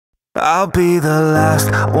I'll be the last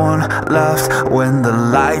one left when the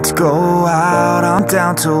lights go out. I'm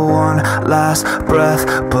down to one last breath,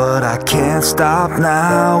 but I can't stop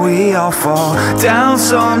now. We all fall down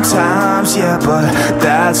sometimes, yeah, but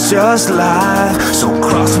that's just life. So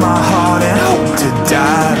cross my heart and hope to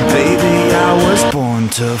die. Baby, I was born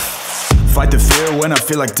to fight the fear when I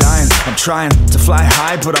feel like dying. I'm trying to fly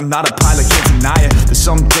high, but I'm not a pilot, can't deny it. There's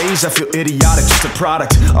some days I feel idiotic, just a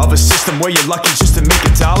product of a system where you're lucky just to make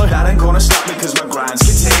a dollar. That ain't gonna stop me cause my grind's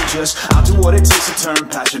contagious. I'll do what it takes to turn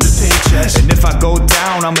passion to paychecks. And if I go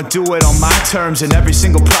down, I'ma do it on my terms. And every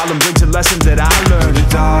single problem brings a lesson that I learned. The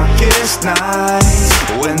darkest nights,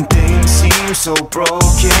 when things seem so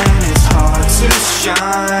broken, it's hard to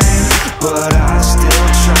shine, but I still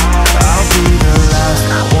try. I'll be the last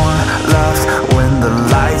one left when the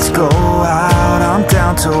lights go out. I'm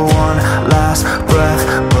down to one last breath,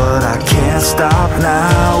 but I can't stop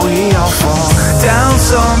now. We all fall down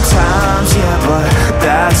sometimes, yeah, but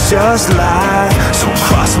that's just life. So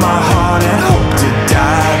cross my heart and hope to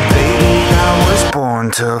die. Baby, I was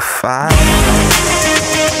born to fight.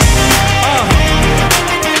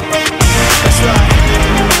 That's right.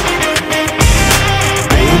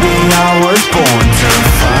 Baby, I was born to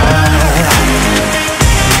fight.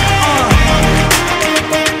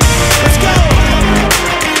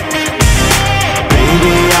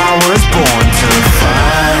 Born to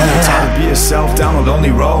fight. It's hard to be yourself down a lonely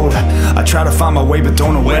road. I try to find my way but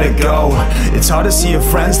don't know where to go. It's hard to see your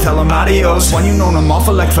friends, tell them adios when you known them all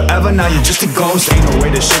for like forever, now you're just a ghost. Ain't no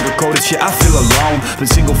way to sugarcoat it, yeah, I feel alone. Been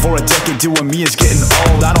single for a decade, doing me is getting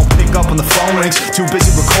old. I don't pick up on the phone rings, too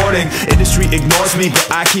busy recording. Industry ignores me,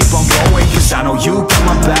 but I keep on going, cause I know you got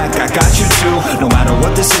my back, I got you too. No matter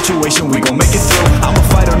what the situation, we gon' make it through. I'm a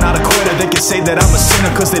fighter, not a quitter. They can say that I'm a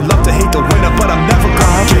sinner cause they love to hate the winner, but I'm never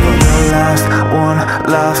gonna give up. The last one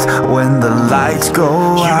left when the lights go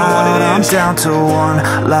out. I'm down to one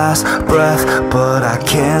last breath, but I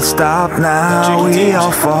can't stop now. We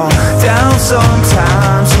all fall down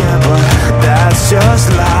sometimes, yeah, but that's just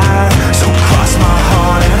life. So cross my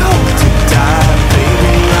heart and hope to die.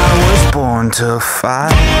 Baby, I was born to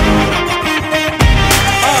fight.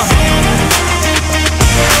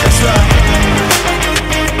 That's right.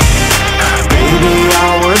 Baby,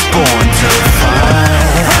 I was born to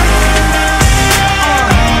fight.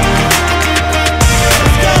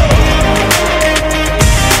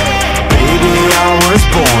 Was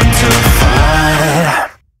born to fight.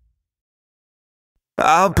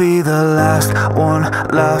 I'll be the last one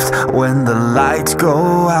left when the lights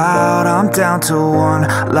go out. I'm down to one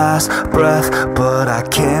last breath, but I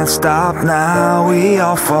can't stop now. We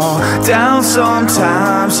all fall down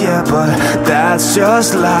sometimes, yeah, but that's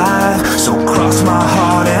just life. So cross my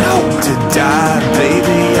heart and hope to die.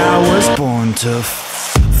 Baby, I was born to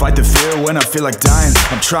fight the fear when I feel like dying.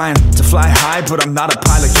 I'm trying to fly high, but I'm not a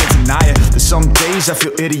pilot, can't deny it. There's some days I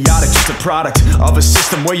feel idiotic, just a product of a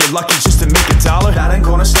system where you're lucky just to make a dollar. That ain't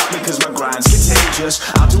gonna stop me cause my grind's contagious.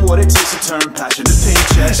 I'll do what it takes to turn passion to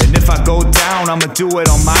paychecks. And if I go down, I'ma do it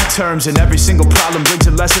on my terms. And every single problem brings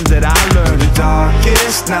a lesson that I learned. The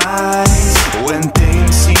darkest nights, when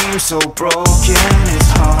things seem so broken, it's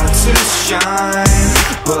hard to shine,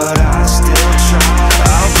 but I still try.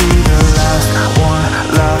 I'll be the last one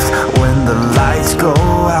left when the lights go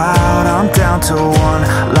out. I'm down to one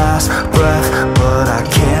last breath, but I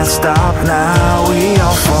can't stop now. We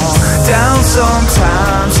all fall down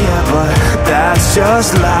sometimes, yeah, but that's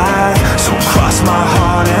just life. So cross my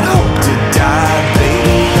heart and hope to die.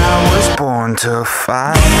 Baby, I was born to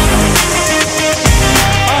fight.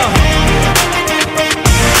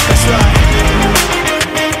 That's right.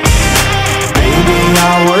 Baby,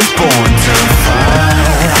 I was born to fight.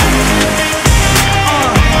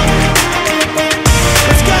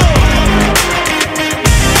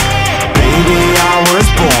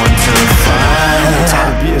 Born to fight. It's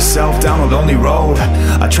hard to be yourself down a lonely road.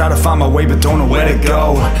 I try to find my way but don't know where to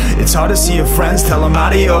go. It's hard to see your friends, tell them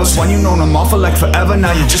adios when you known them all for like forever,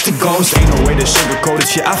 now you're just a ghost. Ain't no way to sugarcoat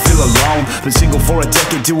it, yeah, I feel alone. Been single for a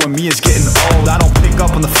decade, doing me is getting old. I don't pick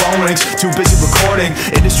up on the phone rings, too busy recording.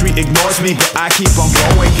 Industry ignores me, but I keep on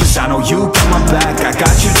going, cause I know you got my back, I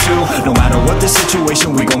got you too. No matter what the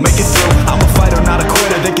situation, we gon' make it through. I'm a fighter, not a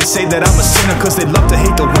quitter. They can say that I'm a sinner cause they love to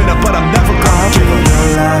hate the winner, but I'm never gonna give up.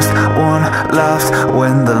 The last one left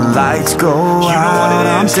when the lights go out.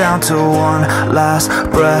 I'm down to one last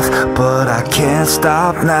breath, but I can't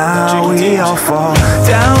stop now. We all fall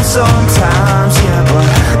down sometimes, yeah, but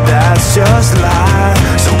that's just life.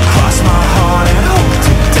 So cross my heart and hope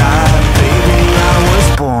to die. Baby, I was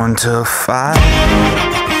born to fight.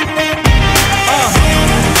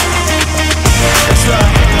 That's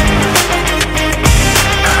right.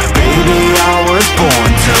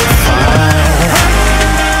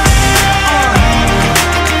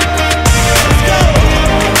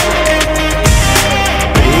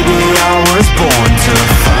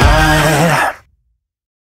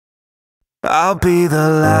 I'll be the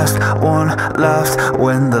last one left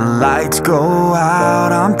when the lights go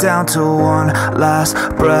out. I'm down to one last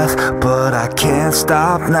breath, but I can't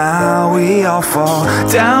stop now. We all fall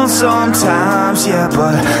down sometimes, yeah,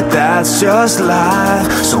 but that's just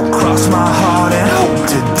life. So cross my heart and hope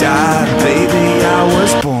to die. Baby, I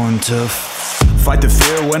was born to fight the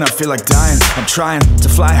fear when I feel like dying. I'm trying to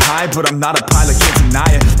fly high, but I'm not a pilot, can't deny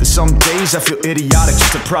it. There's some days I feel idiotic,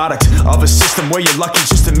 just a product of a system where you're lucky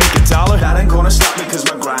just to make a dollar. That ain't gonna stop me cause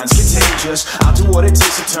my grind's contagious. I'll do what it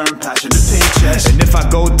takes to turn passion to paychecks. And if I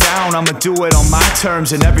go down, I'ma do it on my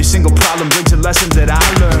terms. And every single problem brings a lesson that I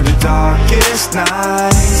learned. The darkest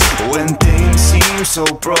nights, when things seem so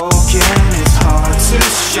broken, it's hard to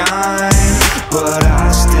shine, but I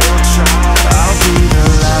still try. I'll be the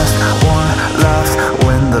last one left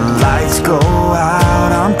when the lights go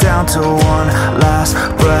out. I'm down to one last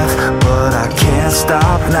breath, but I can't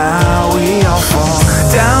stop now. We all fall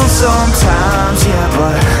down sometimes, yeah,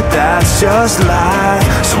 but that's just life.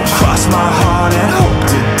 So cross my heart and hope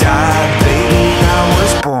to die. Baby, I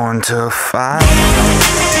was born to fight.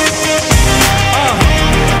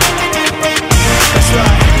 That's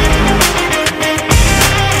right.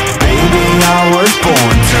 Baby, I was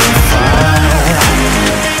born to fight.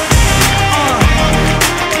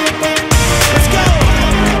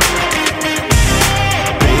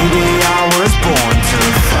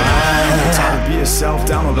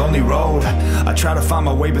 Down a lonely road, I try to find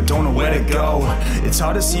my way but don't know where to go. It's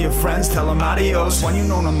hard to see your friends, tell them adios. When you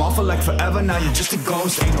known them all for like forever, now you're just a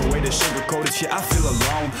ghost. Ain't no way to sugarcoat it, yeah, I feel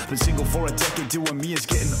alone. Been single for a decade, doing me is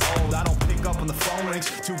getting old. I don't pick up on the phone rings,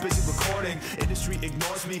 too busy recording. Industry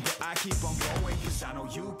ignores me, but I keep on going, cause I know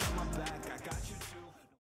you got my back.